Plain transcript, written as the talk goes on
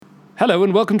Hello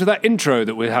and welcome to that intro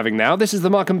that we're having now. This is the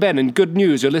Mark and Ben, and good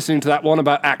news, you're listening to that one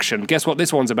about action. Guess what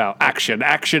this one's about? Action,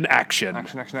 action, action.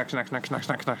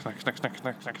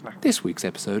 This week's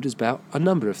episode is about a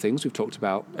number of things we've talked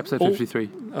about. Episode 53.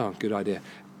 Oh, good idea.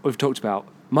 We've talked about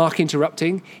Mark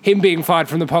interrupting, him being fired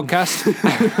from the podcast.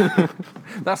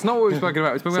 That's not what we've spoken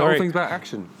about. We've spoken about all things about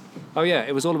action. Oh yeah,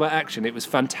 it was all about action. It was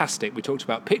fantastic. We talked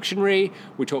about Pictionary.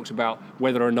 We talked about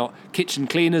whether or not kitchen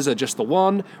cleaners are just the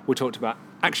one. We talked about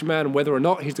Action Man and whether or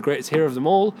not he's the greatest hero of them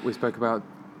all. We spoke about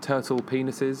turtle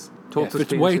penises, tortoise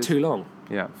for penises. way too long.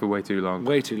 Yeah, for way too long.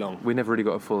 Way too long. We never really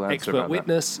got a full answer Expert about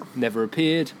witness never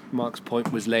appeared. Mark's point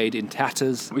was laid in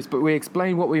tatters. that. We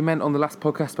explained what we meant on the last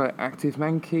podcast about active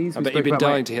man keys. I bet you've been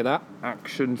dying to hear that.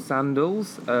 Action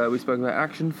sandals. We spoke about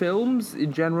action films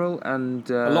in general and...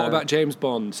 A lot about James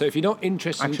Bond. So if you're not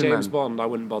interested in Action James Man. Bond, I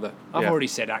wouldn't bother. I've already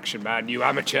said Action Man, you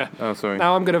amateur. Oh, sorry.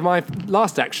 Now I'm going to... My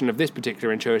last action of this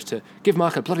particular intro is to give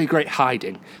Mark a bloody great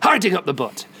hiding. Hiding up the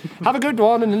butt. Have a good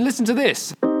one and then listen to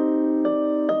this.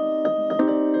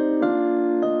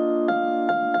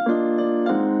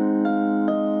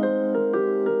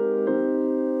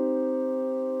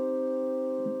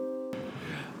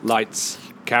 Lights,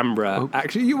 camera. Oops.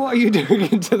 Actually, what are you doing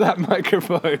into that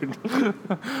microphone?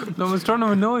 No, I was trying to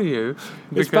annoy you.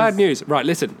 It's bad news. Right,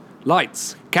 listen.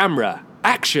 Lights, camera,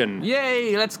 action.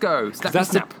 Yay, let's go. Snap, That's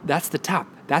snap. that's the tap.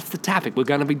 That's the topic we're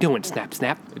going to be doing. Snap,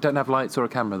 snap. It don't have lights or a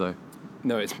camera, though.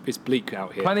 No, it's bleak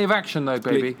out here. Plenty of action, though,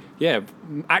 baby. Yeah,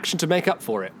 action to make up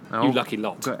for it. Oh. You lucky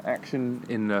lot. Got action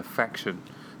in the faction.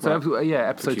 So, Right.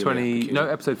 episode Peculiar, 20... peculiar. No,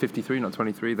 episode 53, not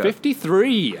 23. Though.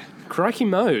 53. Crikey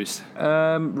Mose.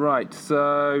 Right,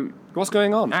 so... What's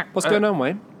going on? What's going on,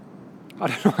 Wayne? I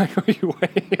don't know why I called you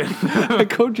Wayne. I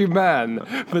called you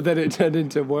man, but then it turned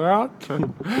into what?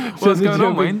 What's going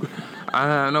on, Wayne?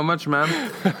 Not much, man.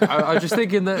 I was just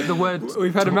thinking that the word...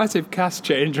 We've had a massive cast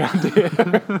change around here.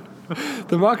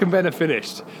 The Mark and Ben are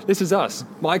finished. This is us,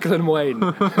 Michael and Wayne.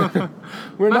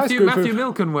 We're a nice group Matthew of...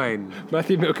 Milk and Wayne.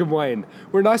 Matthew, Milk and Wayne.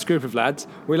 We're a nice group of lads.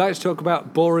 We like to talk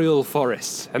about boreal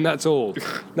forests, and that's all.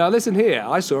 Now listen here,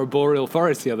 I saw a boreal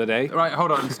forest the other day. Right,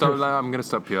 hold on. Stop. I'm going to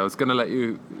stop you. I was going to let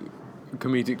you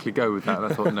comedically go with that,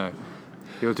 and I thought, no.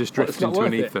 You'll just drift not into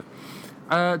an worth it.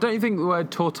 ether. Don't you think the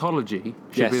word tautology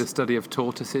should Yes. be the study of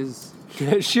tortoises?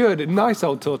 It should, nice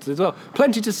old tortoise as well.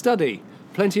 Plenty to study,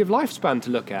 plenty of lifespan to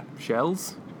look at.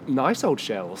 Shells? Nice old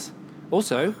shells.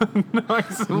 Also,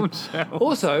 Nice old shells.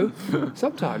 also,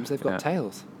 sometimes they've got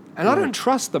tails. And I don't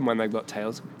trust them when they've got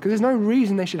tails, because there's no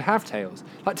reason they should have tails.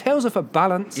 Like, tails are for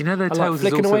balance. You know their and, like, tails is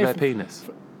flicking also away their from- penis.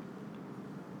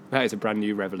 That is a brand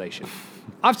new revelation.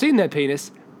 I've seen their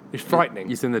penis. It's frightening.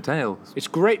 You've seen their tails. It's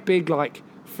great big, like,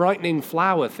 frightening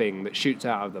flower thing that shoots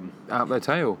out of them. Out their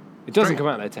tail. It doesn't come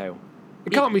out their tail.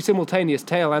 It can't be simultaneous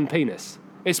tail and penis.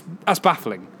 That's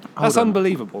baffling. That's on.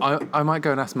 unbelievable. I might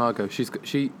go and ask Margot.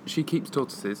 She keeps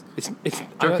tortoises. It's Do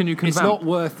you reckon you can It's vamp? not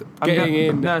worth I'm getting going-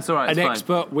 in No, it's all right, an it's fine.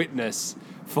 expert witness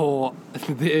for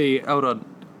the Hold on.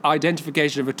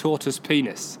 identification of a tortoise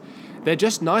penis. They're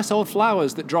just nice old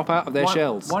flowers that drop out of their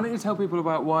shells. Why don't you tell people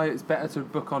about why it's better to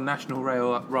book on National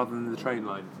Rail rather than the train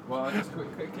line? Well, I just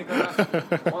quickly go.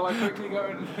 While I quickly go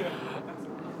and.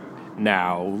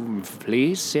 Now,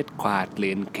 please sit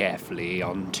quietly and carefully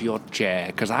onto your chair,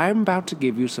 because I'm about to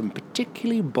give you some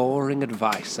particularly boring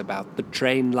advice about the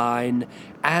train line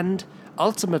and,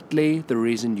 ultimately, the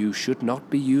reason you should not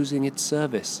be using its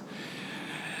service.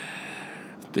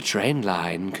 The train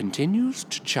line continues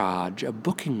to charge a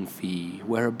booking fee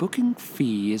where a booking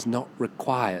fee is not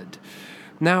required.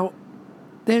 Now,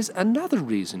 there's another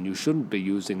reason you shouldn't be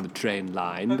using the train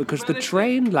line, because the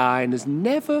train line has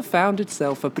never found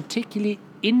itself a particularly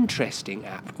interesting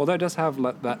app. Although it does have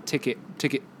like that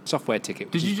software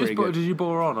ticket, which Did is pretty good. you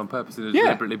bore on purpose in a Yeah.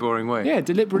 deliberately boring way? Yeah,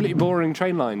 deliberately boring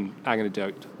train line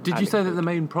anecdote. Did you say that the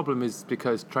main problem is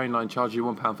because train line charge you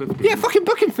 £1.50? Yeah, fucking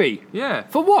booking fee! Yeah.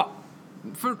 For what?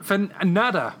 For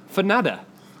nada. For nada.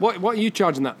 What are you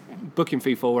charging that booking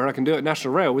fee for where I can do it at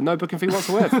National Rail with no booking fee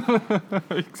whatsoever?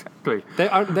 Exactly.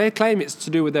 They claim it's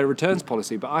to do with their returns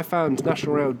policy, but I found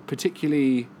National Rail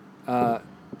particularly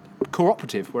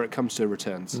cooperative where it comes to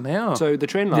returns. They are. So the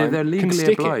train line They're can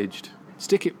legally obliged.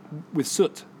 stick it with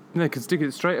soot, No, they can stick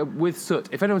it straight up with soot.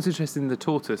 If anyone's interested in the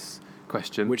tortoise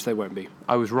question, which they won't be.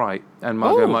 I was right, and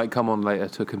Margot Oh. might come on later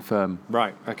to confirm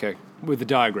Right, okay. With the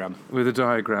diagram. with a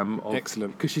diagram. Of,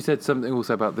 Excellent. Because she said something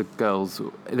also about the girls.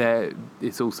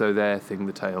 It's also their thing,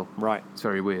 the tail. Right. It's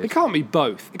very weird. It can't be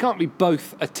both. It can't be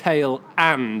both a tail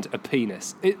and a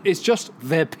penis. It's just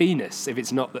their penis if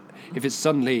it's not if it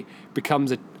suddenly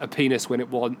becomes a penis when it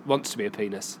wants to be a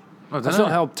penis. I don't That's know.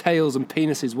 not how tails and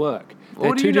penises work.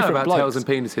 What do you know about tails and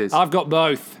penises? I've got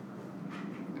both.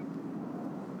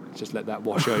 Just let that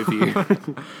wash over you.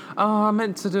 Oh, I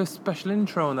meant to do a special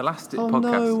intro on the last Oh podcast.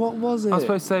 no, what was it? I was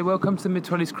supposed to say, welcome to the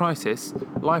Mid-20s Crisis,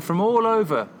 live from all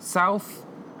over South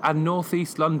and North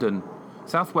East London.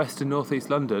 South West and North East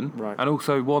London. Right. And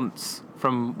also once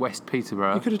from West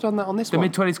Peterborough. You could have done that on this The one.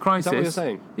 Mid-20s Crisis. Is that what you're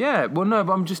saying? Yeah, well no,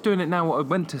 but I'm just doing it now what I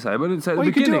meant to say. I didn't say at Well, the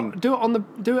you could beginning. do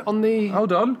it on the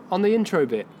Hold on. intro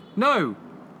bit. No.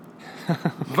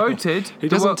 Voted. He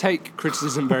doesn't take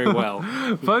criticism very well.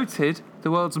 Voted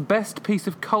the world's best piece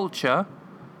of culture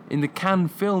in the Cannes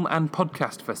Film and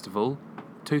Podcast Festival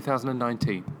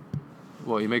 2019.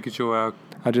 What, are you making sure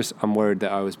I'm worried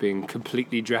that I was being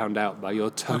completely drowned out by your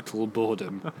total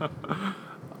boredom.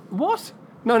 What?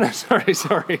 No, sorry.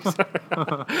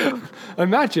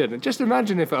 Just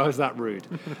imagine if I was that rude.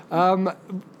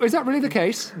 Is that really the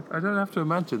case? I don't have to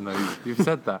imagine though. You've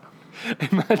said that.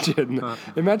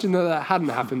 Imagine that hadn't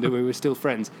happened and we were still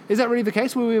friends. Is that really the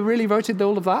case? Were we really voted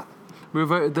all of that? We were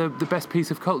voted the best piece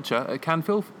of culture at Cannes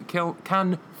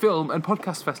Film and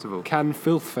Podcast Festival. Cannes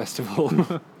Filth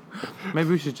Festival. Maybe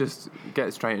we should just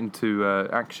get straight into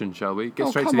action, shall we? Get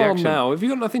straight to come the on action. now. Have you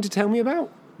got nothing to tell me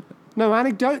about? No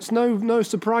anecdotes? No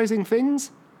surprising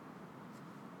things?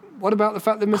 What about the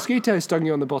fact that mosquito stung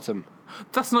you on the bottom?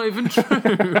 That's not even true.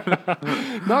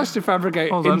 Nice to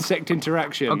fabricate Hold on. insect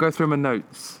interaction. I'll go through my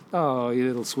notes. Oh, you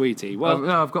little sweetie. Well,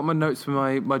 No, I've got my notes for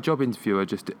my job interview I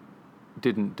just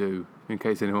didn't do, in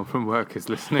case anyone from work is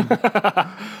listening.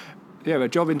 yeah, a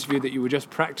job interview that you were just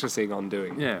practicing on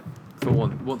doing. Yeah, for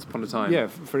once upon a time. Yeah,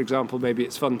 for example, maybe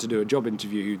it's fun to do a job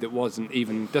interview that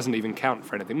doesn't even count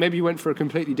for anything. Maybe you went for a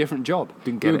completely different job.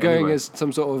 Didn't get you were it going anyway. as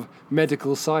some sort of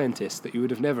medical scientist that you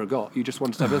would have never got. You just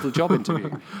wanted to have a little job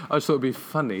interview. I just thought it'd be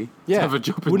funny Yeah, to have a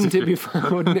job wouldn't interview. it be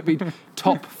fun? Wouldn't it be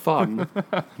top fun,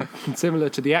 similar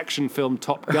to the action film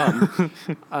Top Gun,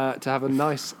 to have a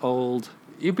nice old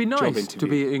It'd be nice to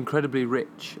interview. be incredibly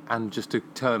rich and just to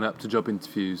turn up to job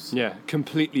interviews.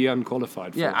 completely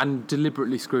unqualified for Yeah, it. and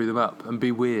deliberately screw them up and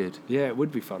be weird. Yeah, it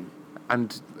would be fun.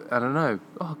 And I don't know.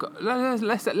 Oh God,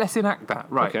 let's enact that.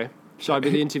 Right. Okay. Shall I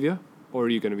be the interviewer? Or are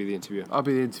you going to be the interviewer? I'll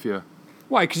be the interviewer.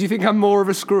 Why? Because you think I'm more of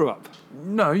a screw-up?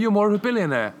 No, you're more of a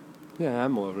billionaire. Yeah,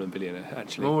 I'm more of a billionaire,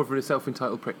 actually. More of a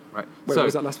self-entitled prick. Right. Wait, what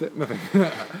was that last bit?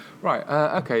 Right.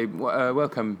 Okay.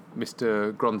 Welcome,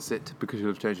 Mr. Gronsit, because you'll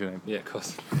have changed your name. Yeah, of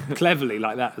course. Cleverly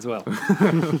like that as well.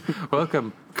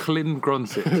 Welcome, Clin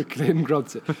Gronsit. Glenn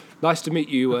Grodson. Nice to meet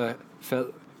you,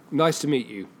 Phil. Nice to meet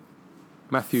you.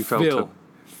 Matthew Felton.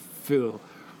 Phil.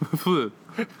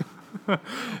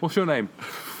 What's your name?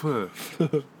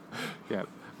 Yeah.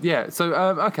 Yeah. So,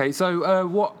 okay. So,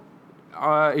 what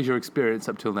is your experience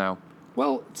up till now?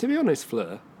 Well, to be honest,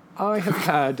 Fleur, I have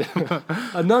had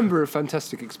a number of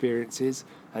fantastic experiences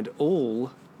and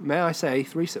all, may I say,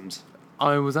 threesomes.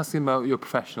 I was asking about your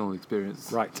professional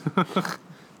experience. Right.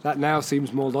 That now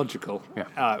seems more logical,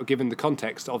 Yeah. given the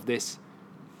context of this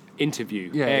interview.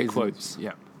 Yeah. Air it is- quotes.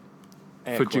 Yeah.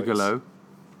 Air For quotes. Gigolo.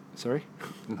 Sorry?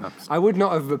 No. I would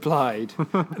not have applied,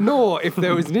 nor if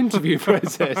there was an interview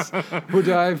process, would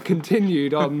I have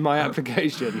continued on my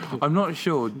application. I'm not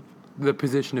sure the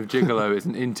position of Gigolo is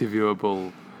an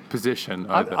interviewable position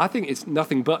either. I think it's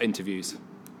nothing but interviews.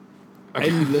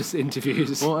 Endless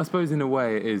interviews. Well, I suppose in a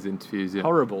way it is interviews, yeah.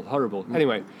 Horrible.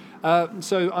 Anyway,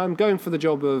 so I'm going for the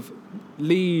job of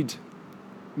lead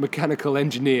mechanical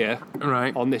engineer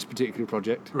Right. on this particular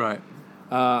project. Right.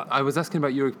 I was asking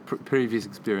about your previous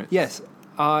experience. Yes,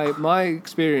 my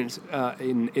experience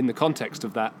in the context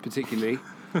of that particularly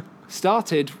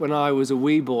started when I was a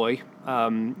wee boy,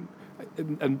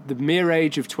 the mere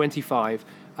age of 25,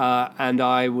 and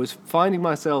I was finding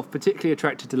myself particularly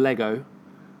attracted to Lego.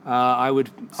 I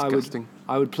would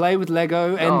play with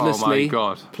Lego endlessly. Oh my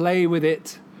God. Play with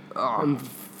it and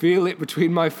feel it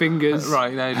between my fingers.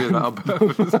 Right, now you do that on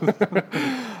purpose.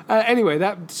 Anyway,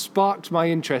 that sparked my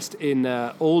interest in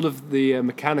all of the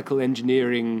mechanical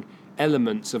engineering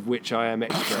elements of which I am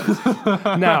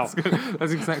expert. Now,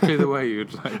 That's exactly the way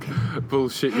you'd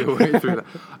bullshit your way through that.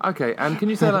 Okay, and can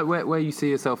you say where you see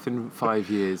yourself in 5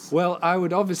 years? well, I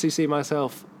would obviously see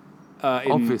myself.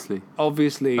 Obviously.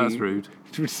 Obviously, That's rude.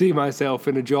 to see myself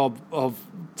in a job of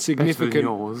significant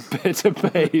yours. better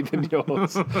pay than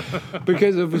yours,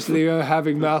 because obviously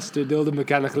having mastered all the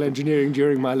mechanical engineering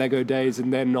during my Lego days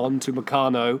and then on to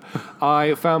Meccano,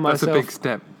 I found That's myself. a big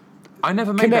step. I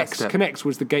never made that step. Connects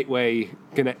was the gateway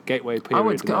period.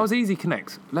 I was easy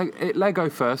Connects. Lego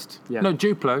first. Yeah. No,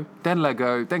 Duplo, then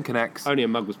Lego, then Connects. Only a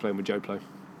mug was playing with Joplo.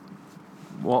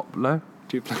 What? Lo?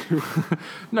 Duplo.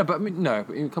 No, but I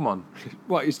mean, come on.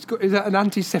 What, is that an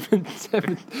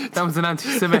anti-Semitic... That was an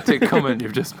anti-Semitic comment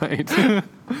you've just made.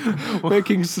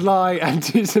 making sly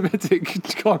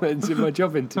anti-Semitic comments in my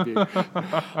job interview.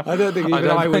 I don't think even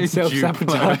I would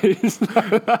self-sabotage.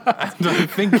 And I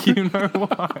think you know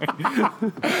why.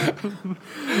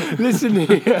 Listen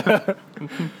here.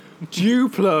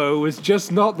 Duplo was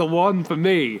just not the one for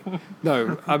me.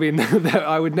 No, I mean,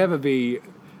 I would never be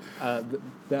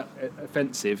that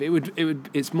offensive.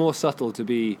 It's more subtle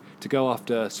to go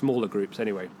after smaller groups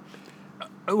anyway.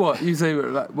 What you say?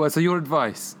 So your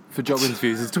advice for job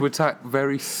interviews is to attack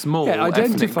very small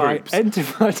identify. ethnic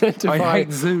groups. I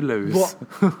hate Zulus.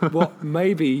 What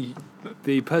maybe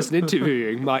the person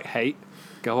interviewing might hate.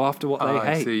 Go after what they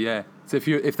hate. I see, yeah. So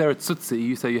if they're a Tutsi,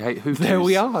 you say you hate Hutus. There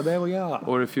we are.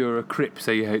 Or if you're a Crip,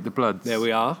 say you hate the Bloods. There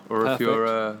we are. Or Perfect. if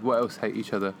you're what else hate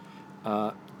each other?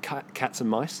 Cats and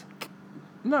mice.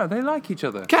 No, they like each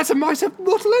other. Cats and mice are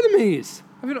mortal enemies.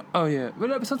 Have you not? Oh yeah.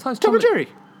 Well, sometimes Tom and Jerry.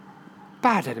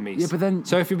 Bad enemies. Yeah, but then...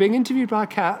 So if you're being interviewed by a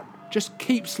cat, just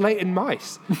keep slating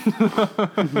mice.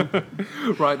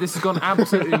 Right, this has gone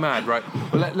absolutely mad. Right,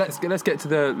 well, let's get to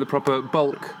the proper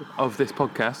bulk of this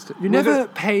podcast. You never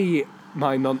pay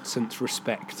my nonsense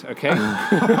respect, okay?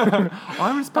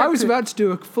 I respect I was it. about to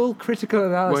do a full critical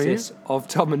analysis of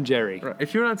Tom and Jerry. Right,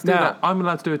 if you're allowed to do that, I'm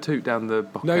allowed to do a toot down the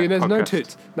podcast. No, there's no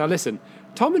toots. Now listen,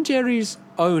 Tom and Jerry's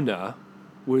owner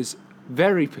was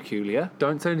very peculiar.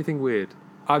 Don't say anything weird.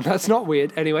 That's not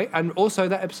weird, anyway. And also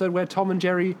that episode where Tom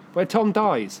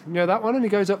dies. You know that one? And he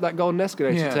goes up that golden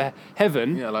escalator to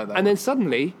heaven. Yeah, I like that And then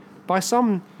suddenly, by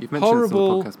some You've mentioned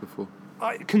horrible... this on the podcast before.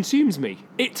 It consumes me.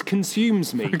 It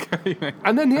consumes me. Okay.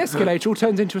 And then the escalator all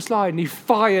turns into a slide and he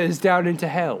fires down into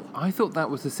hell. I thought that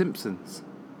was The Simpsons.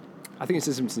 I think it's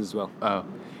The Simpsons as well. Oh.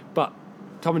 But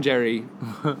Tom and Jerry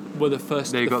were the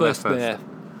first. They got first there there.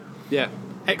 Yeah.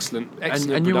 Excellent And you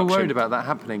production. were worried about that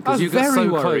happening I was because you got very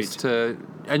so worried. close to,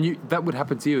 and that would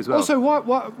happen to you as well. Also,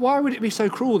 why would it be so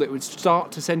cruel that it would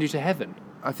start to send you to heaven?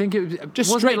 I think it was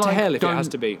Just wasn't straight it to like, hell if it don't- has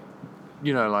to be.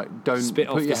 You know, like don't Spit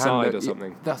put off your the hand side at- or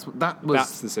something. That's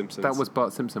That's The Simpsons. That was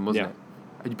Bart Simpson, wasn't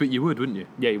Yeah. it? But you would, wouldn't you?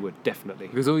 Yeah, you would definitely.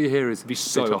 Because all you hear is Be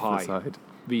spit so off high. the side.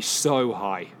 Be so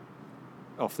high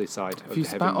off the side. If you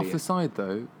spat off the side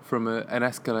though from an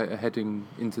escalator heading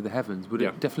into the heavens, would Yeah.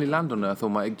 it definitely land on Earth or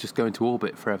might it just go into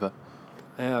orbit forever?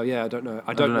 Oh yeah, I don't know.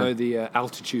 I don't know the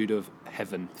altitude of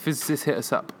heaven. Physicists hit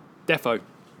us up. Defo.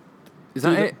 Is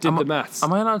that Did it? the maths.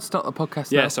 Am I allowed to start the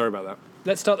podcast Yeah, now? sorry about that.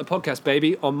 Let's start the podcast,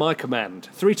 baby, on my command.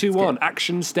 3, 2, 1,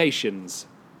 action stations.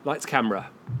 Lights,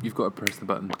 camera. You've got to press the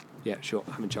button. Yeah, sure.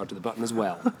 I'm in charge of the button as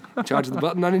well. In charge of the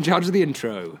button and in charge of the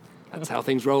intro. That's how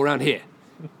things roll around here.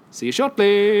 See you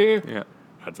shortly. Yeah.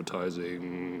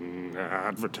 Advertising.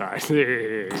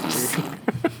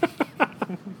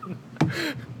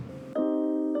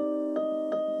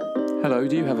 Hello,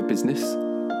 do you have a business?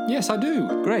 Yes, I do.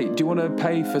 Great. Do you want to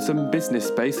pay for some business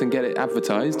space and get it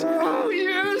advertised? Oh,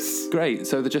 yes. Great.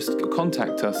 So just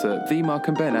contact us at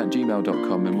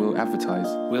themarkandben@gmail.com and we'll advertise.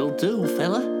 Will do,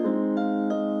 fella.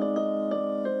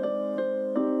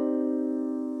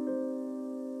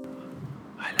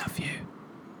 I love you.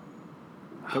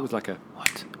 That was like a...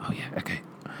 What? Oh, yeah. Okay.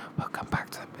 Welcome back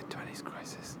to the mid-20s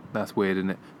crisis. That's weird, isn't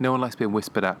it? No one likes being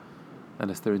whispered at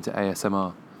unless they're into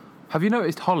ASMR. Have you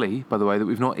noticed, Holly, by the way, that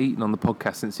we've not eaten on the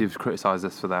podcast since you've criticised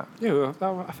us for that? Yeah,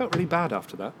 I felt really bad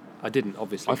after that. I didn't,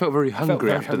 obviously. I felt very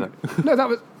hungry after that. No, that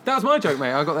was my joke,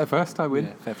 mate. I got there first. I win.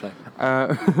 Yeah, fair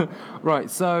play. Right,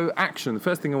 so action. The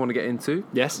first thing I want to get into,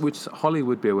 Yes. which Holly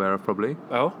would be aware of probably,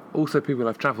 Oh? also people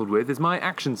I've travelled with, is my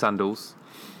action sandals.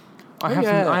 I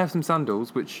have some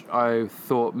sandals which I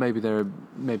thought maybe they're a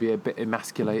bit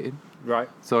emasculated, Right.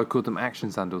 so I called them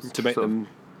action sandals To make sort of- them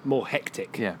more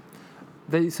hectic. Yeah,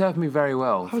 they served me very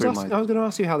well. I was going to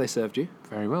ask you how they served you.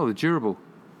 Very well. They're durable.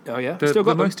 Oh, yeah? They're Still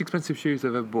got the them? most expensive shoes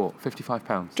I've ever bought.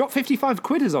 £55. Dropped 55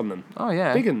 quidders on them. Oh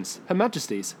yeah, Big uns. Her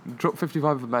Majesty's. Drop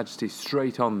 55 of Majesty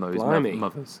straight on those Blimey.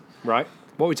 mothers. Right.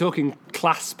 What are we talking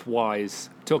clasp-wise?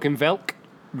 Talking Velk?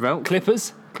 Velk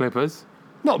Clippers? Clippers.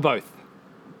 Not both.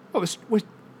 Oh,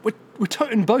 we're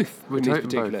toting both We're in these toting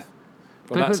particular. both.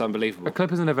 Well, that's A unbelievable.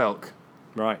 Clippers and a Velk.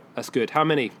 Right, that's good. How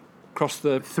many? Cross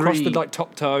the Three. like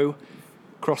top toe,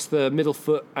 cross the middle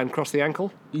foot, and cross the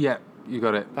ankle. Yeah, you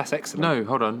got it. That's excellent. No,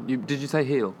 hold on. Did you say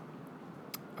heel?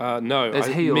 No, There's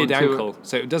heel mid onto ankle.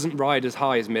 So it doesn't ride as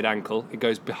high as mid ankle. It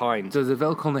goes behind. So there's a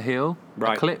Velk on the heel,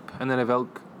 Right. a clip, and then a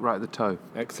Velk right at the toe.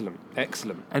 Excellent.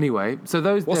 Anyway, so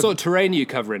those... What they're sort of terrain are you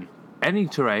covering? Any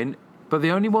terrain, but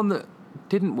the only one that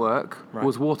didn't work Right.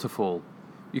 was waterfall.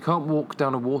 You can't walk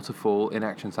down a waterfall in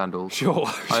action sandals. Sure.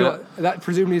 I- That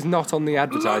presumably is not on the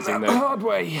advertising though. Hard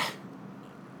way.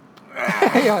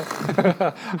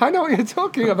 I know what you're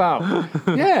talking about.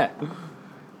 Yeah.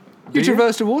 You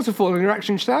traversed a waterfall in your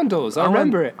action sandals. I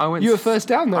remember it. You were first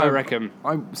down there, I reckon.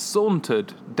 I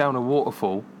sauntered down a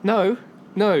waterfall. No,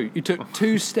 you took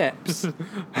 2 steps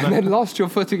and then lost your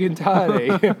footing entirely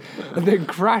and then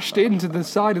crashed into the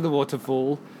side of the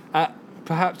waterfall at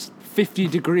perhaps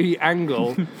 50-degree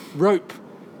angle, rope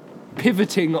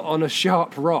pivoting on a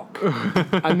sharp rock,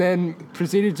 and then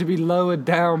proceeded to be lowered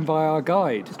down by our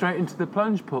guide. Straight into the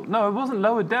plunge pool. No, it wasn't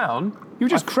lowered down. You were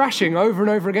just crashing over and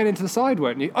over again into the side,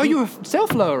 weren't you? Oh, you were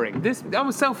self-lowering. This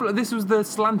was the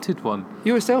slanted one.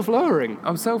 You were self-lowering.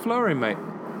 I'm self-lowering, mate.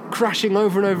 Crashing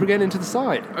over and over again into the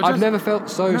side. I've never felt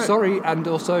so sorry and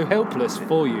also helpless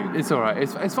for you. It's all right.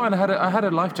 It's fine. I had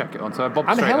a life jacket on, so I bobbed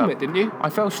and straight a helmet, up. Didn't you? I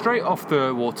fell straight off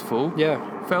the waterfall.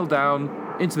 Yeah. Fell down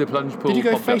into the plunge pool. Did you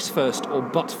go bobbed face up. first or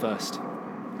butt first?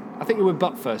 I think you were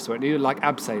butt first, weren't you? Like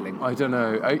abseiling. I don't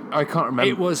know. I can't remember.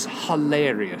 It was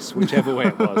hilarious, whichever way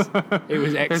it was. It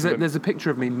was excellent. There's a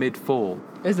picture of me mid-fall.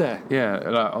 Is there? Yeah.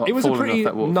 Like, It was a falling pretty off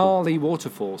that waterfall. gnarly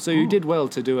waterfall, so you did well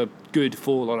to do a good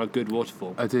fall on a good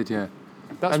waterfall. I did, yeah.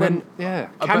 That's and when, then-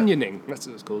 canyoning. That's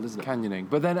what it's called, isn't it? Canyoning.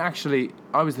 But then actually,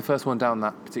 I was the first one down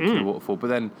that particular waterfall. But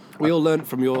then, We all learnt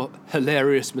from your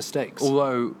hilarious mistakes.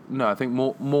 although, no, I think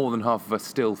more than half of us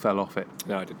still fell off it.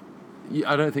 No, I didn't.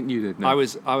 I don't think you did, no. I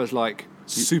was like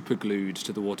super glued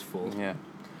to the waterfall, Yeah.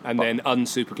 and then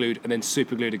unsuper glued, and then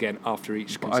super glued again after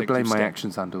each I consecutive blame my step. action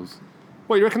sandals.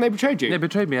 What, you reckon they betrayed you? They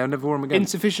betrayed me. I never wore them again.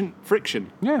 Insufficient friction.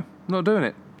 Yeah, not doing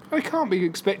it. I can't be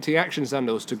expecting action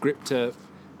sandals to grip to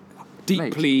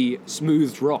deeply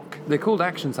smoothed rock. They're called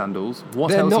action sandals. What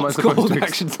They're else am I not supposed called to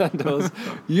action sandals.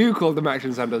 You called them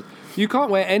action sandals. You can't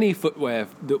wear any footwear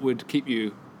that would keep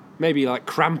you, maybe like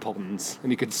crampons,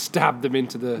 and you could stab them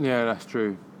into the... Yeah, that's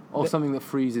true. Or something that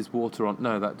freezes water on.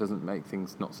 No, that doesn't make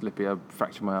things not slippy. I'd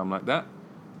fracture my arm like that.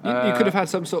 You could have had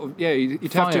some sort of... Yeah,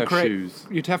 you'd have to Fire create... shoes.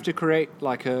 You'd have to create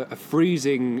like a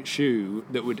freezing shoe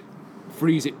that would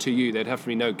freeze it to you. There'd have to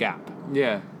be no gap.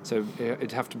 Yeah. So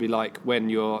it'd have to be like when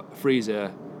your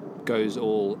freezer goes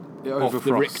all off the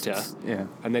overfrosts. Richter, Yeah.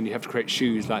 and then you have to create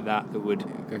shoes like that would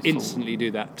goes instantly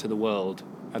do that to the world,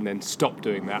 and then stop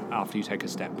doing that after you take a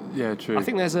step. Yeah, true. I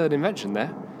think there's an invention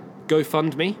there.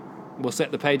 GoFundMe. We'll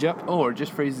set the page up. Or it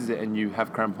just freezes it and you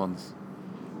have crampons.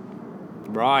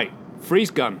 Right. Freeze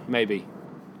gun, maybe.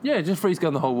 Yeah, just freeze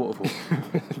gun the whole waterfall.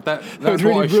 That That's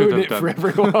would what I really should ruin have it done. for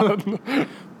everyone.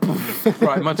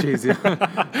 Right, much easier.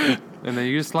 And then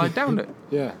you just slide down it.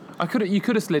 Yeah. You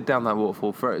could have slid down that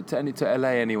waterfall to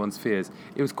allay anyone's fears.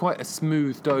 It was quite a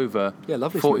smoothed over, Yeah,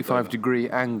 lovely smoothed 45-degree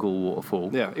angle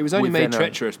waterfall. Yeah, it was only with made then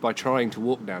treacherous by trying to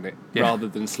walk down it Yeah. rather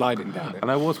than sliding down it.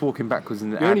 And I was walking backwards in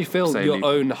the You only filled your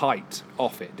own height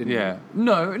off it, didn't Yeah. you?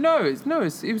 No, it was.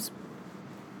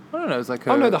 I don't know. It was like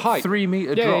the height. 3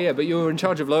 meter Yeah, drop. yeah, but you were in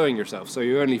charge of lowering yourself, so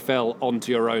you only fell onto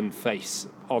your own face,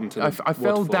 onto the I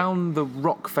fell waterfall. down the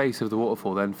rock face of the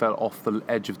waterfall, then fell off the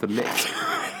edge of the lip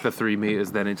for 3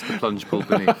 meters, then into the plunge pool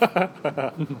beneath.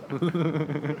 That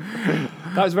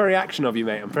was very action of you,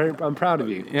 mate. I'm proud of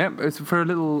you. Yeah, it's for a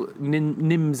little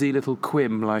nimsy little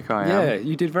quim like I am. Yeah,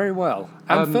 you did very well.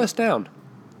 And first down.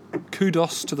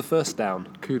 Kudos to the first down.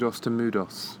 Kudos to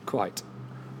Mudos. Quite.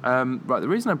 Right, the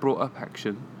reason I brought up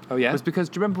action Oh, yeah? was because,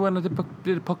 do you remember when I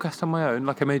did a podcast on my own,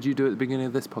 like I made you do at the beginning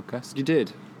of this podcast? You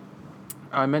did.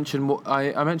 I mentioned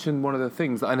I mentioned one of the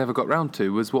things that I never got round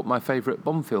to was what my favourite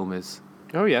Bond film is.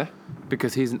 Oh, yeah.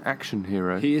 Because he's an action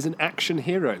hero. He is an action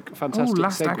hero. Fantastic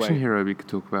last segue. action hero we could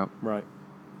talk about. Right.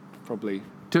 Probably.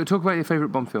 Talk about your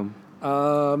favourite Bond film.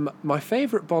 My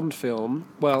favourite Bond film.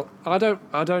 Well, I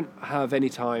don't have any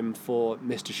time for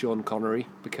Mr. Sean Connery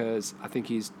because I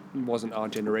think wasn't our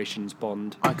generation's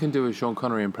Bond. I can do a Sean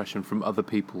Connery impression from other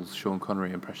people's Sean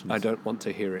Connery impressions. I don't want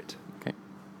to hear it. Okay.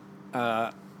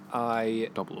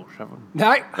 007.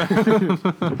 No.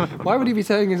 Why would he be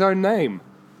saying his own name?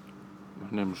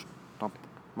 My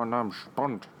name's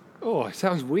Bond. Oh, it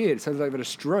sounds weird. It sounds like I've had a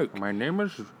stroke. My name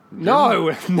is...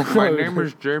 No. My name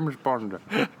is James Bond.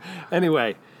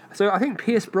 Anyway, so I think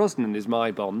Pierce Brosnan is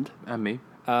my Bond. And me.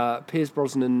 Pierce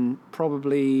Brosnan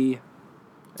probably...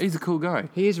 He's a cool guy.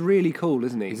 He is really cool,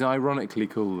 isn't he? He's ironically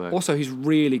cool, though. Also, he's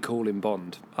really cool in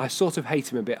Bond. I sort of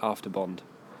hate him a bit after Bond.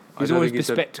 He's don't always think he's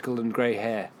a- bespectacled and grey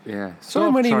hair. Yeah. So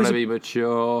when he trying was- to be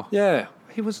mature. Yeah,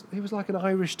 he was like an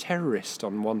Irish terrorist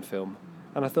on one film.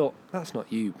 And I thought, that's not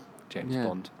you, James Yeah.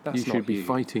 Bond. That's you not should be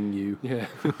fighting you. Yeah.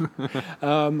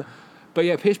 But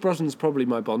yeah, Pierce Brosnan's probably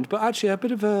my Bond. But actually, a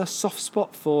bit of a soft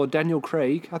spot for Daniel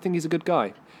Craig. I think he's a good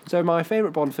guy. So my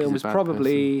favourite Bond film He's is a bad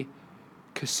probably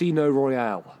Casino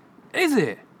Royale. Is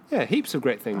it? Yeah, heaps of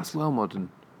great things. That's well modern.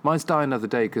 Mine's Die Another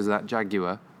Day because of that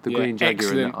Jaguar. The green Jaguar in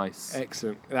excellent, the ice.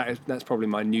 Excellent. That's probably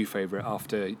my new favourite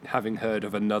after having heard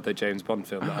of another James Bond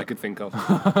film that I could think of.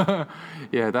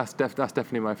 Yeah, that's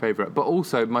definitely my favourite. But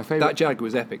also my That favourite. Jaguar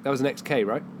was epic. That was an XK,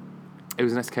 right? It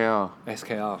was an SKR.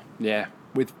 SKR. Yeah,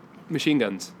 with machine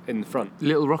guns in the front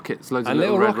Little rockets, loads and of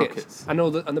little red rockets. rockets. And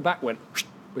and the back went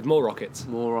with more rockets.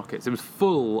 More rockets. It was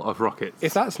full of rockets.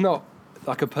 If that's not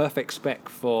like a perfect spec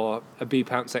for a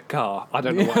B-Pound-set car, I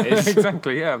don't know what is.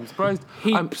 Exactly. Yeah, I'm surprised.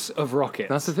 Heaps of rockets.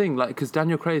 That's the thing, like, because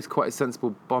Daniel Craig is quite a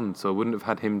sensible Bond, so I wouldn't have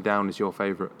had him down as your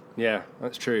favourite. Yeah,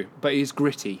 that's true. But he's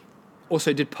gritty.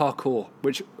 Also did parkour,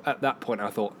 which at that point I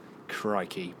thought,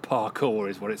 crikey, parkour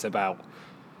is what it's about.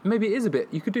 Maybe it is a bit.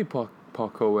 You could do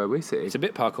parkour where we're sitting. It's a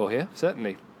bit parkour here,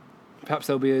 certainly. Perhaps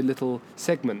there'll be a little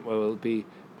segment where we'll do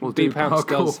parkour.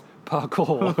 does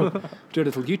parkour. Do a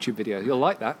little YouTube video. You'll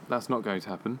like that. That's not going to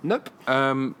happen. Nope.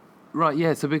 Right,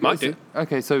 yeah, so we Might do.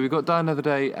 Okay, so we've got Die Another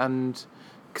Day and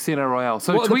Casino Royale.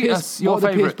 So What are tweet the us your what are the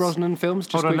Pierce favourites. Brosnan films?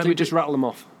 Just Hold on, let quickly, me just rattle them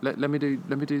off. Let me do.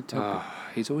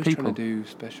 He's always People. trying to do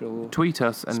special. Tweet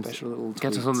us and Special little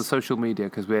get us on the tweets. social media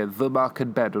because we're the Mark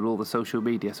and Bed on all the social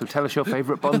media. So tell us your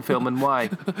favourite Bond film and why.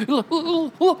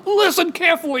 Listen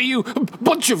carefully, you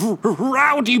bunch of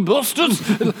rowdy bastards.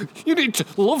 You need to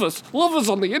love us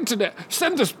on the internet.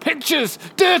 Send us pictures,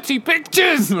 dirty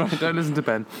pictures. Right, don't listen to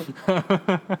Ben.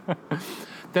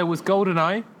 There was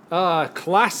GoldenEye.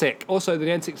 Classic. Also, the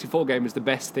N64 game is the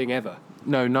best thing ever.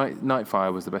 No,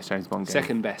 Nightfire was the best James Bond game.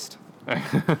 Second best.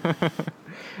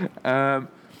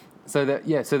 So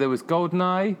there was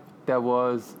GoldenEye. There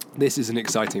was This is an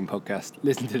exciting podcast.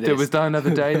 Listen to this. There was Die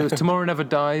Another Day. There was Tomorrow Never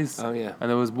Dies. Oh, yeah. And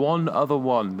there was one other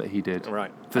one that he did.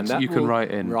 Right. That you can write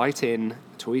in. Write in,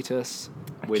 tweet us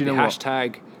with Do you the know what?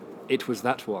 hashtag, it was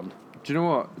that one. Do you know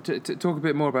what? To talk a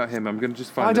bit more about him, I'm going to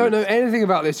just find. I don't know anything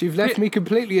about this. You've left me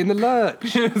completely in the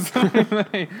lurch.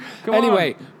 Come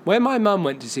Anyway, on. when my mum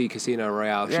went to see Casino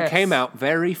Royale, she Yes. came out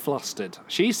very flustered.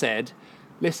 She said,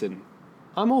 listen,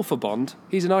 I'm all for Bond.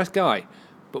 He's a nice guy.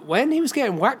 But when he was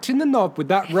getting whacked in the knob with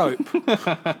that rope,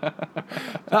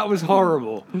 that was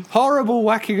horrible. Horrible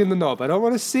whacking in the knob. I don't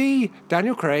want to see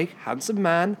Daniel Craig, handsome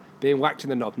man, being whacked in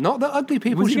the knob. Not that ugly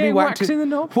people Was he should be getting whacked whacked in the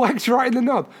knob? Whacked right in the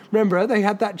knob. Remember, they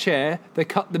had that chair. They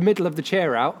cut the middle of the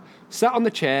chair out, sat on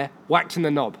the chair, whacked in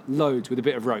the knob. Loads with a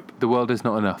bit of rope. The world is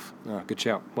not enough. Oh, good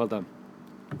shout. Well done.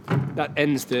 That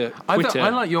ends the I Twitter.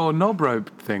 like your knob rope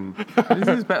thing. This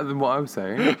is better than what I was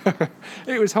saying.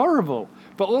 It was horrible.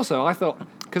 But also, I thought,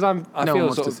 because I No feel one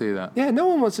wants sort to of, see that. Yeah, no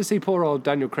one wants to see poor old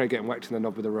Daniel Craig getting whacked in the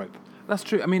knob with a rope. That's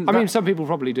true. I mean, Some people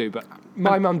probably do, but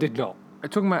my mum did not.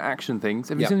 talking about action things.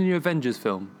 Have you Yeah. seen the new Avengers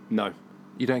film? No.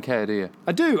 You don't care, do you?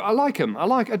 I do. I like him.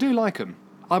 I do like him.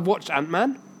 I've watched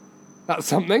Ant-Man. That's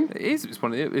something, It is. It's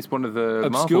one of the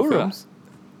Marvel Obscura. films.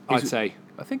 I'd say.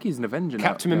 I think he's an Avenger now.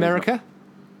 Captain No, he's not. America.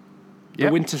 Yeah.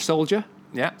 The Winter Soldier.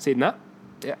 Yeah. Seen that?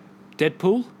 Yeah.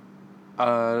 Deadpool.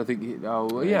 I think.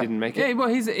 Well, yeah. didn't make it. Yeah. Well,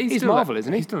 he's still Marvel,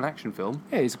 isn't he? He's still an action film.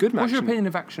 Yeah, he's a good man. What's your opinion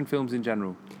of action films in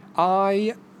general?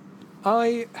 I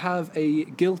have a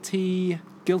guilty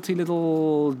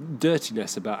little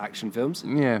dirtiness about action films.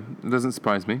 Yeah, it doesn't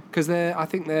surprise me. Because I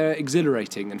think they're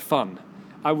exhilarating and fun.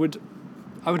 I would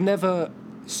never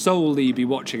solely be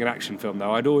watching an action film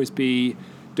though. I'd always be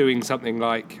doing something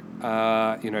like,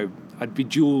 I'd be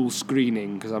dual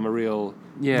screening because I'm a real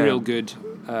good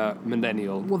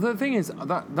millennial. Well, the thing is,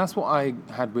 that's what I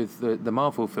had with the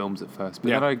Marvel films at first. But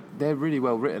Yeah. then they're really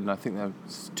well written. I think they're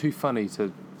too funny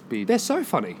to be. They're so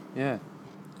funny. Yeah.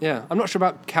 Yeah, I'm not sure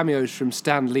about cameos from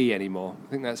Stan Lee anymore.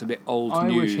 I think that's a bit old I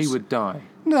news. wish he would die.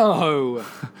 No,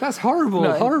 that's horrible.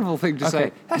 No, horrible thing to say.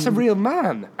 okay. That's a real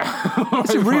man.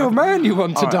 It's a real man you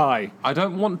want to All right. die. I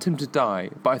don't want him to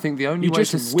die, but I think the only You way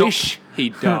just to stop. wish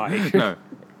he'd die. No.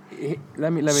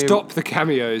 Let me Stop the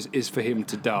cameos is for him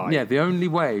to die. Yeah, the only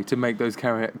way to make those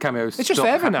cameos. It's just stop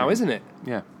forever now, happening. isn't it?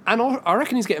 Yeah. And I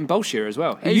reckon he's getting bullshit as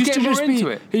well. He's getting more into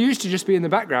it. He used to just be in the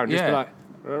background, just be Yeah. like,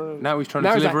 Now he's trying Now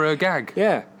to he's deliver like- a gag.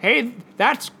 yeah, hey,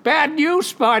 that's bad news,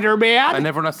 Spider-Man. And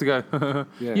everyone has to go.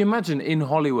 Yeah. You imagine in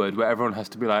Hollywood where everyone has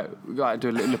to be like do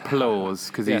a little applause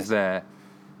because Yes. he's there.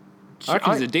 I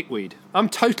reckon he's a dickweed. I'm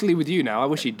totally with you now. I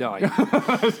wish he'd die.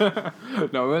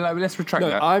 No, let's retract No,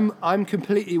 that. I'm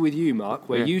completely with you, Mark,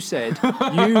 where Yeah. you said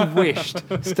you wished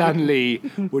Stan Lee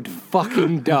would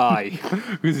fucking die.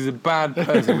 Because he's a bad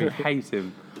person. We hate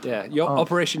him. Yeah, your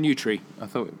Operation Nutri. I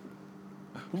thought,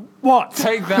 What?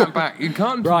 take that back. You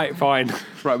can't. Right, fine.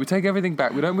 Right, we take everything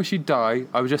back. We don't wish he'd die.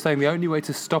 I was just saying the only way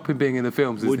to stop him being in the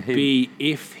films would is him. be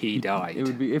if he died. It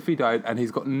would be if he died, and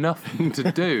he's got nothing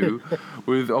to do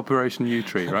with Operation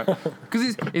Yewtree, right?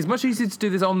 Because it's much easier to do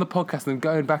this on the podcast than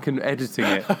going back and editing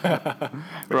it.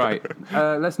 Right,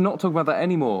 let's not talk about that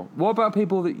anymore. What about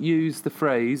people that use the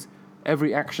phrase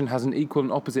 "every action has an equal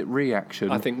and opposite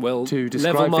reaction"? I think, well, to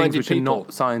describe level-minded things which people. are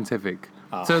not scientific.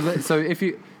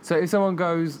 So if someone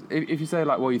goes, if you say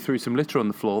like, well, you threw some litter on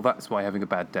the floor, that's why you're having a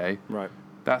bad day. Right.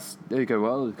 There you go.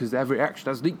 Well, because every action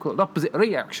has an equal and opposite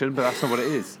reaction, but that's not what it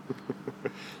is.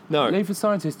 No. Leave for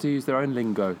scientists to use their own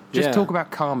lingo. Just Yeah. talk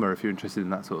about karma if you're interested in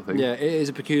that sort of thing. Yeah, it is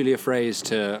a peculiar phrase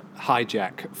to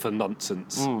hijack for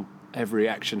nonsense. Every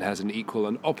action has an equal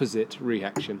and opposite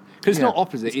reaction. Because it's not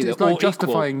opposite either. It's like or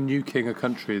justifying nuking a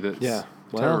country that's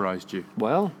terrorised you.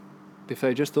 Well, if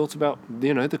they just thought about,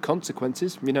 the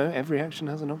consequences, every action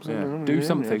has an opposite. Yeah. Do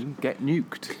something, get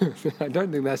nuked. I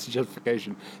don't think that's a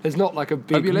justification. There's not like a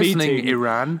big Hope you're listening, meeting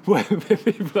Iran. where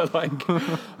people are like,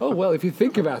 oh, well, if you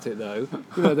think about it, though,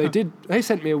 they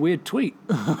sent me a weird tweet.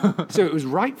 So it was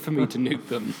right for me to nuke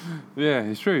them. Yeah,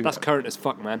 it's true. That's current as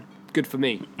fuck, man. Good for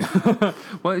me.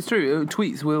 Well, it's true.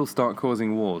 Tweets will start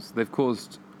causing wars. They've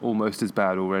caused almost as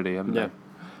bad already, haven't Yeah.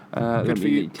 they? Good for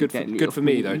you. Good for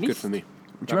me, though. Good for me.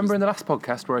 Do you remember in the last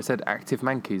podcast where I said active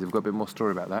mankeys? I've got a bit more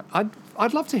story about that.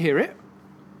 I'd love to hear it.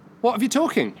 What have you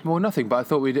talking? Well, nothing, but I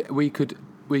thought we could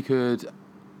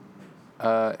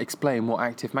explain what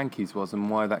active mankeys was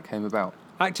and why that came about.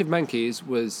 Active Mankeys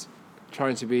was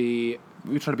trying to be...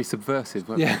 We were trying to be subversive,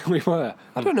 weren't we? Yeah, we were.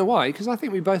 I don't know why, because I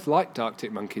think we both liked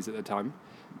Arctic Monkeys at the time.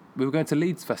 We were going to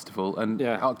Leeds Festival and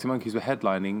Arctic Monkeys were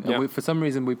headlining, and for some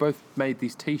reason we both made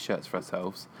these T-shirts for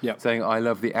ourselves saying "I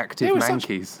love the Active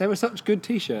Mankeys." They were such good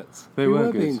T-shirts. They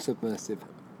were good. being submersive.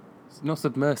 Not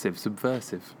submersive,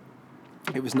 subversive.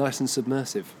 It was nice and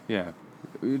submersive. Yeah,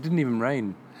 it didn't even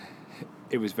rain.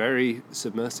 It was very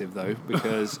submersive though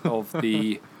because of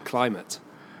the climate.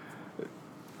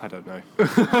 I don't know.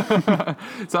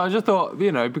 So I just thought,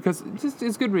 because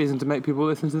it's good reason to make people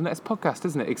listen to the next podcast,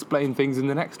 isn't it? Explain things in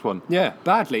the next one. Yeah,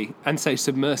 badly, and say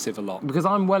submersive a lot. Because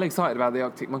I'm well excited about the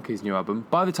Arctic Monkeys' new album.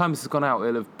 By the time this has gone out,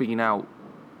 it'll have been out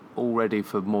already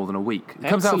for more than a week. It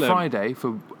comes out Friday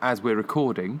as we're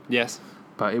recording. Yes.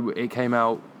 But it came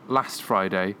out last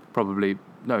Friday, the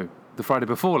Friday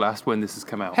before last when this has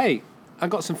come out. Hey, I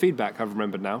got some feedback I've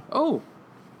remembered now. Oh.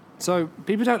 So,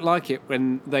 people don't like it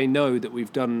when they know that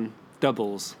we've done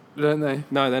doubles. Don't they?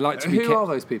 No, they like to be... Who are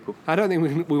those people? I don't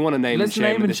think we want to name Let's and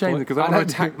shame name and shame them, because I want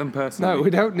to attack them personally. No,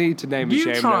 we don't need to name and shame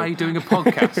them. You try doing a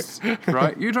podcast,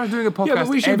 right? You try doing a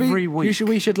podcast every week.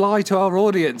 We should lie to our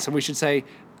audience and we should say,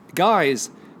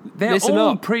 guys, they're listen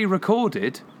all up.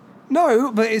 pre-recorded.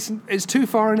 No, but it's too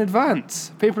far in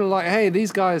advance. People are like, hey,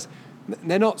 these guys,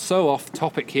 they're not so off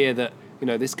topic here that,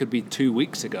 this could be 2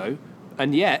 weeks ago.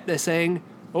 And yet they're saying...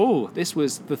 Oh, this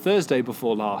was the Thursday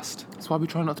before last. That's why we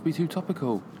try not to be too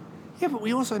topical. Yeah, but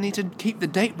we also need to keep the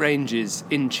date ranges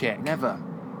in check. Never.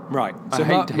 Right. I So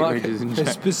hate date ranges in check.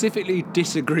 specifically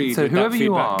disagreed So with whoever that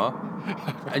you feedback. are,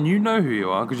 and you know who you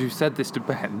are because you've said this to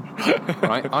Ben,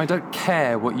 right? I don't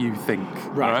care what you think.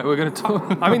 Right. All right, we're going to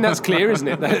talk. I mean, that's clear, isn't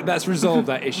it? That's resolved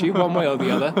that issue one way or the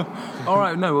other. All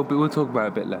right, no, we'll talk about it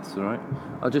a bit less. All right.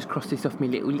 I'll just cross this off my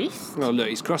little list. Oh, look,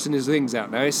 he's crossing his things out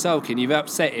now. He's sulking. You've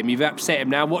upset him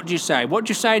now. What did you say? What did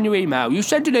you say in your email? You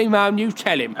sent an email and you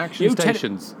tell him. Action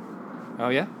stations. Oh,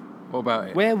 yeah? What about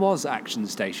it? Where was Action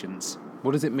Stations?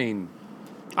 What does it mean?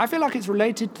 I feel like it's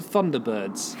related to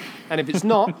Thunderbirds. And if it's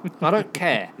not, I don't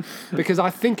care. Because I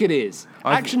think it is.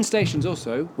 Action Stations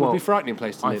also would be a frightening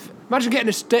place to live. Imagine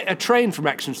getting a train from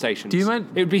Action Stations. Do you mind?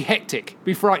 It would be hectic,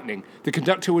 be frightening. The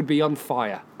conductor would be on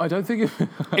fire. I don't think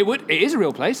It would. It is a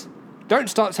real place. Don't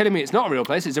start telling me it's not a real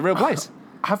place. It's a real place.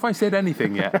 Have I said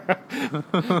anything yet?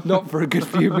 Not for a good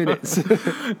few minutes.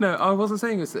 No, I wasn't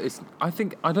saying it's. I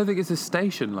don't think it's a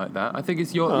station like that. I think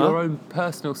it's your own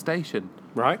personal station.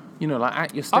 Right. Like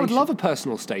at your station. I would love a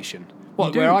personal station. What,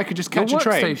 You do. where I could just catch Your a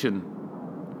train? workstation.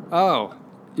 Oh.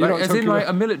 You're not As talking in like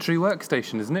about... a military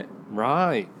workstation, isn't it?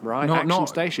 Right. Action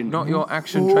Station. Not your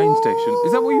action train station.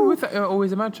 Is that what you would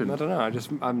always imagine? I don't know. I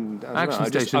don't know.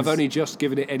 Stations. I've only just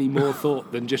given it any more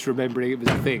thought than just remembering it was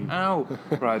a thing. Ow.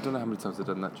 Right, I don't know how many times I've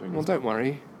done that during Well, this. don't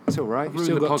worry. It's all right. You've ruined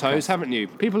still the got podcast. toes, haven't you?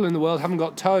 People in the world haven't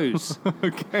got toes.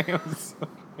 Okay, I'm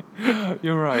sorry.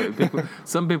 You're right.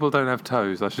 Some people don't have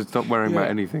toes. I should stop worrying about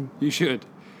anything. You should.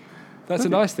 That's a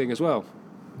nice thing as well.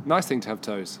 Nice thing to have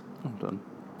toes. I'm done.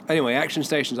 Anyway, Action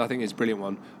Stations I think is a brilliant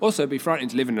one. Also, it'd be frightening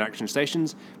to live in Action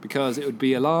Stations because it would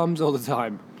be alarms all the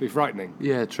time. It'd be frightening.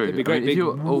 Yeah, true. It'd be great if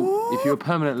you're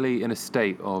permanently in a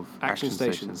state of Action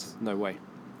Stations. No way.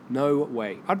 No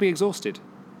way. I'd be exhausted.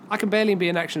 I can barely be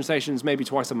in action stations maybe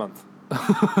twice a month.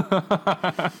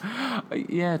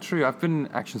 Yeah, true. I've been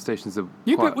in action stations. Were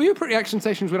you pretty action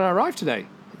stations when I arrived today?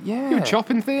 Yeah. You were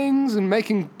chopping things and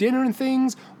making dinner and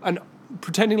things and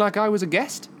pretending like I was a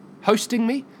guest, hosting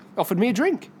me, offered me a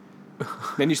drink.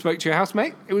 Then you spoke to your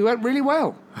housemate. It went really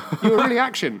well. You were really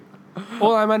action.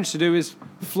 All I managed to do is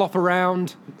flop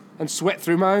around and sweat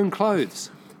through my own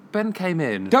clothes. Ben came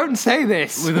in Don't say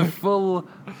this. with a full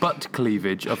butt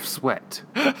cleavage of sweat.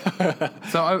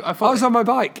 So I I thought... was on my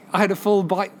bike. I had a full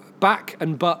back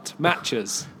and butt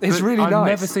matches. It's really I've nice.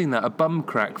 never seen that. A bum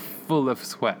crack full of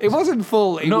sweat. It wasn't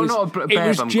full. It No, was, not a it bare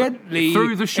was bum crack. gently Through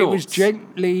the It was shorts.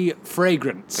 gently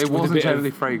fragranced. It with a wasn't bit of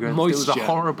gently fragrant. moisture. It was a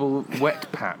horrible wet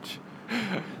patch.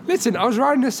 Listen, I was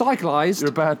riding a cyclised.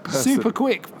 You're a bad person. Super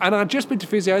quick, and I'd just been to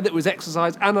physio that was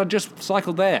exercise, and I just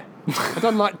cycled there. I'd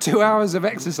done like 2 hours of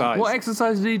exercise. What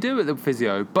exercise did he do at the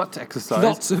physio? Butt exercise?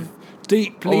 Lots of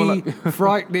deeply Or like-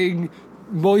 frightening,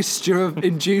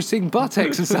 moisture-inducing butt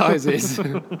exercises.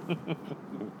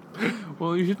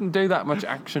 Well, you shouldn't do that much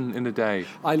action in a day.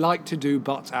 I like to do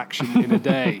butt action in a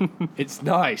day. It's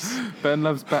nice. Ben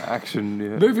loves butt action.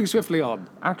 Yeah. Moving swiftly on.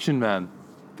 Action Man.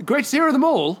 The greatest hero of them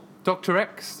all. Dr.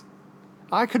 X.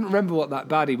 I couldn't remember what that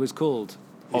baddie was called.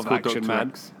 He's Of called Action Dr. Man.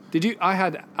 X. Did you? I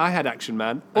had Action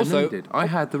Man. I know you Also, did. I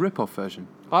had the rip-off version.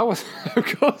 I was. Of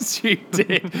course you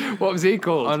did. What was he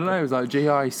called? I don't know. It was like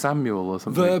G.I. Samuel or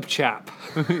something. Verb chap.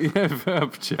 Yeah,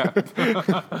 verb chap.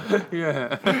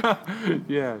 Yeah.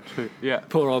 Yeah, true. Yeah.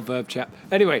 Poor old verb chap.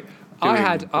 Anyway, I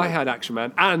Doing had Action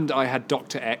Man and I had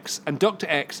Dr. X, and Dr.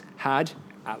 X had,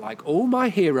 like all my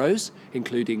heroes,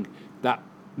 including that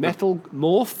metal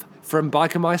morph from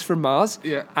Biker Mice from Mars,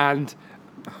 Yeah. and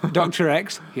Dr.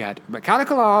 X, he had a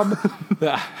mechanical arm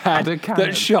And a cannon.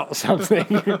 that shot something.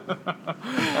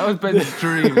 That was Ben's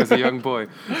dream as a young boy.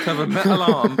 To have a metal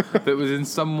arm that was in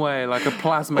some way like a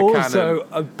plasma Also,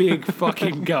 cannon. a big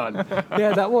fucking gun.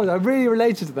 Yeah, that was. I really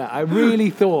related to that. I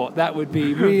really thought that would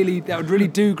really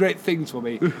do great things for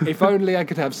me. If only I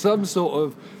could have some sort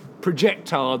of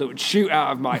projectile that would shoot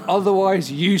out of my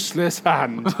otherwise useless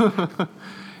hand.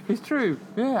 It's true.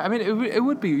 Yeah, I mean, it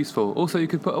would be useful. Also, you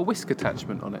could put a whisk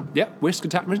attachment on it. Yep, whisk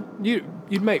attachment. You'd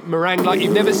make meringue like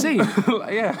you've never seen.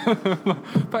 Yeah.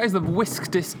 That is the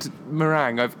whiskedest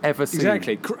meringue I've ever seen.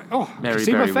 Exactly. Oh, Mary you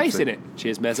see Berry my would face say. in it.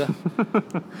 Cheers,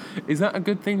 Mezza. Is that a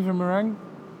good thing for meringue?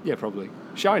 Yeah, probably.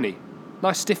 Shiny.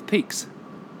 Nice stiff peaks.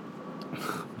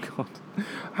 God.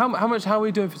 How are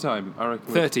we doing for time? I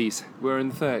reckon 30s. we're in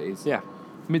the 30s. Yeah.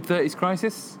 Mid-30s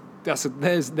crisis?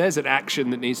 There's an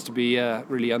action that needs to be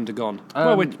really undergone.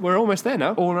 Well, we're almost there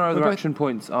now. All our other We're both- action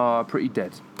points are pretty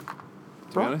dead,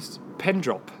 to be honest. Pen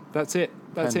drop. That's it.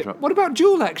 That's Pen it. drop. What about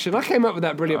dual action? I came up with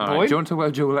that brilliant All right, point. do you want to talk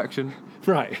about dual action?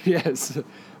 Right, yes.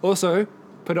 Also,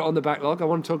 put it on the backlog. I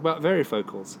want to talk about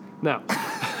varifocals. Now,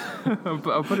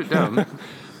 I'll put it down.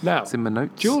 now, It's in my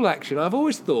notes. dual action, I've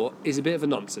always thought is a bit of a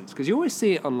nonsense because you always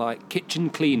see it on like kitchen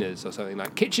cleaners or something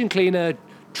like kitchen cleaner,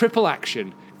 triple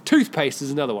action. Toothpaste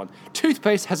is another one.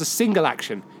 Toothpaste has a single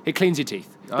action. It cleans your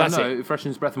teeth. That's no, it. it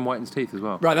freshens breath and whitens teeth as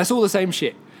well. Right, that's all the same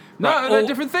shit. No, Right, they're all-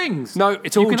 different things. No,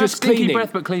 it's you all can just have stinky cleaning.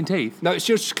 breath but clean teeth. No, it's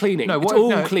just cleaning. No, it's what, all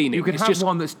no, cleaning. You can it's have just,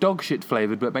 one that's dog shit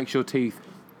flavoured but makes your teeth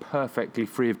perfectly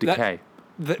free of decay.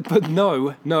 But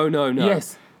no.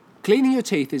 Yes. Cleaning your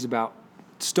teeth is about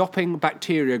stopping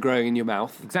bacteria growing in your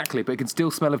mouth. Exactly, but it can still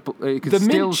smell of it can The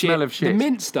still mint smell shit, of shit. The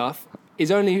mint stuff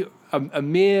is only a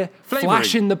mere Flavouring.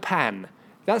 flash in the pan.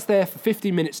 That's there for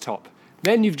 15 minutes top.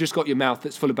 Then you've just got your mouth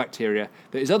that's full of bacteria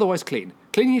that is otherwise clean.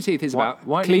 Cleaning your teeth is about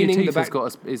Whitening your cleaning teeth the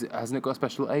hasn't it got a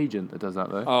special agent that does that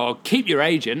though? Oh, keep your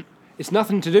agent. It's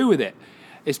nothing to do with it.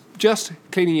 It's just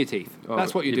cleaning your teeth. Oh,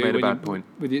 That's what you you do made a when bad point.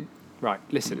 with your right.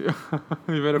 Listen. You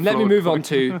made a Let me flawed move on point.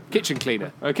 to kitchen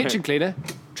cleaner. Okay. Kitchen cleaner,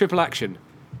 triple action.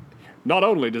 Not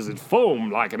only does it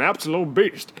foam like an absolute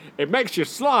beast, it makes your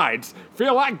slides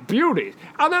feel like beauty.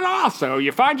 And then also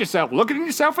you find yourself looking at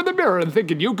yourself in the mirror and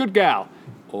thinking, you good gal.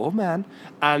 Or man.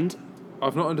 And,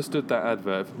 I've not understood that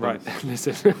adverb. right,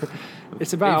 listen,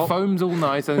 it's It about... foams all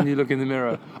nice and then you look in the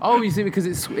mirror. Oh, you see, because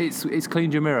it's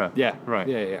cleaned your mirror. Yeah. Right.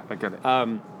 Yeah. I get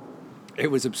it. It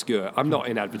was obscure. I'm not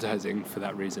in advertising for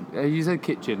that reason. You said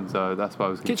kitchen, so that's why I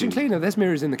was Kitchen confused. cleaner, there's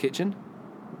mirrors in the kitchen.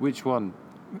 Which one?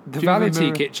 The Do you have a vanity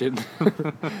mirror? kitchen.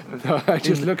 No, I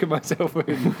just look at myself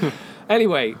in.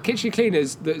 Anyway, kitchen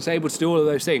cleaners that's able to do all of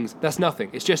those things, that's nothing.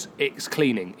 It's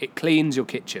cleaning. It cleans your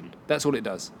kitchen. That's all it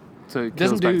does. So it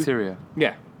Doesn't kills do- bacteria.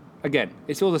 Yeah. Again,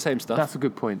 it's all the same stuff. That's a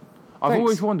good point. I've Thanks.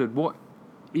 always wondered what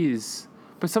is...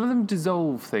 But some of them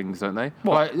dissolve things, don't they?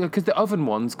 What? Because the oven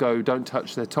ones go, don't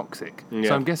touch, they're toxic. Yeah.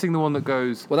 So I'm guessing the one that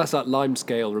goes... Well, that's like lime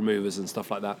scale removers and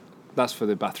stuff like that. That's for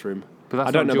the bathroom. But that's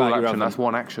I don't not know dual about your action. oven. That's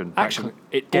one action. Action. All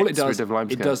it does,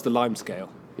 it does the lime scale.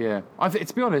 Yeah.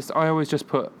 To be honest, I always just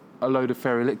put a load of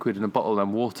fairy liquid in a bottle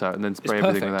and water and then spray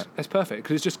everything with that. It's perfect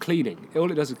because it's just cleaning.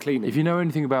 All it does is cleaning. If you know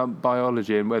anything about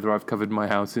biology and whether I've covered my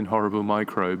house in horrible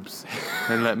microbes,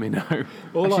 then let me know.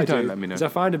 All I don't do let me know. is I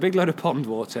find a big load of pond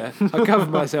water, I cover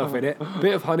myself in it, a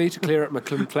bit of honey to clear up my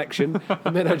complexion,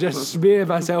 and then I just smear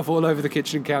myself all over the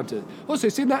kitchen counter. Also,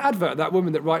 seen that advert, that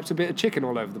woman that wipes a bit of chicken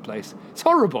all over the place? It's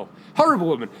horrible. Horrible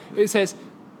woman. It says,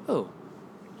 oh,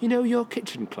 you know your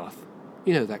kitchen cloth?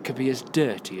 You know that could be as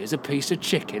dirty as a piece of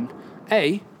chicken.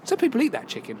 A, some people eat that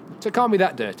chicken, so it can't be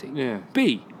that dirty. Yeah.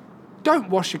 B,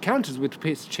 don't wash your counters with a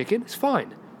piece of chicken, it's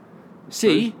fine.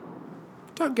 C,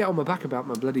 don't get on my back about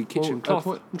my bloody kitchen cloth.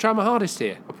 I'm trying my hardest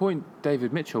here. A point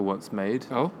David Mitchell once made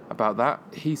Oh? about that,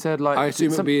 he said, like... I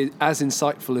assume it'd be as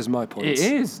insightful as my points.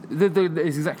 It is.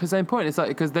 It's exactly the same point. It's like,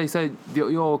 because they say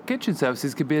your kitchen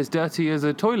surfaces could be as dirty as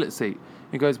a toilet seat.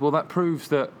 He goes, well, that proves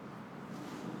that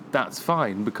that's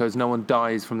fine because no one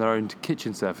dies from their own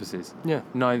kitchen surfaces. Yeah.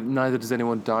 Neither does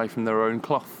anyone die from their own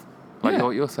cloth, like Yeah.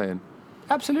 what you're saying.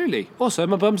 Absolutely. Also,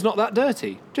 my bum's not that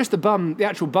dirty. Just the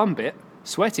actual bum bit,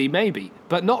 sweaty maybe,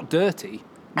 but not dirty.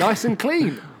 Nice and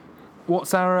clean.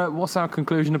 What's our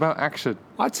conclusion about action?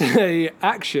 I'd say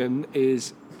action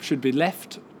should be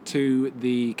left to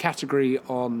the category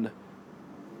on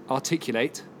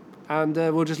articulate, and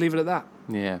we'll just leave it at that.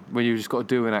 Yeah, when you've just got to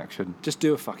do an action. Just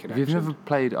do a fucking If action. you've never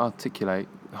played Articulate,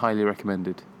 highly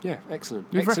recommended. Yeah, excellent.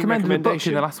 We've Excellent recommended a book in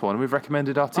recommendation. the last one, and we've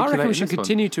recommended I Articulate reckon we in should this one.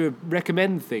 continue to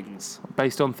recommend things.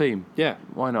 Based on theme. Yeah.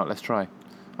 Why not? Let's try.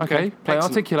 Okay, play excellent.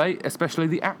 Articulate, especially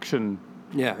the action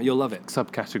Yeah, you'll love it.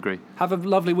 subcategory. Have a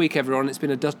lovely week, everyone. It's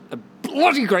been a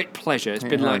bloody great pleasure. It's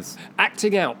been like has.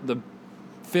 acting out the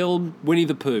film Winnie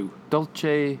the Pooh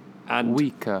Dolce and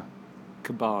Weaker.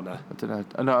 Cabana. I don't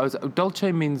know. No,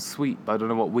 Dolce means sweet, but I don't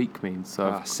know what weak means.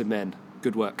 So Semen.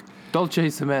 Good work. Dolce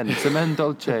Semen. Semen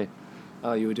Dolce.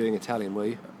 Oh, you were doing Italian, were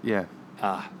you? Yeah.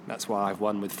 That's why I've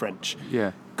won with French.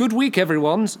 Yeah. Good week,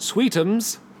 everyone.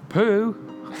 Sweetums. Pooh.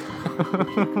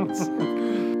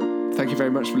 Thank you very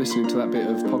much for listening to that bit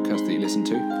of podcast that you listened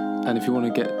to. And if you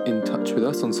want to get in touch with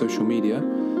us on social media,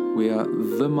 we are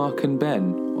The Mark and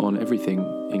Ben on everything,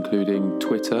 including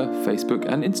Twitter, Facebook,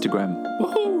 and Instagram.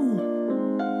 Woohoo!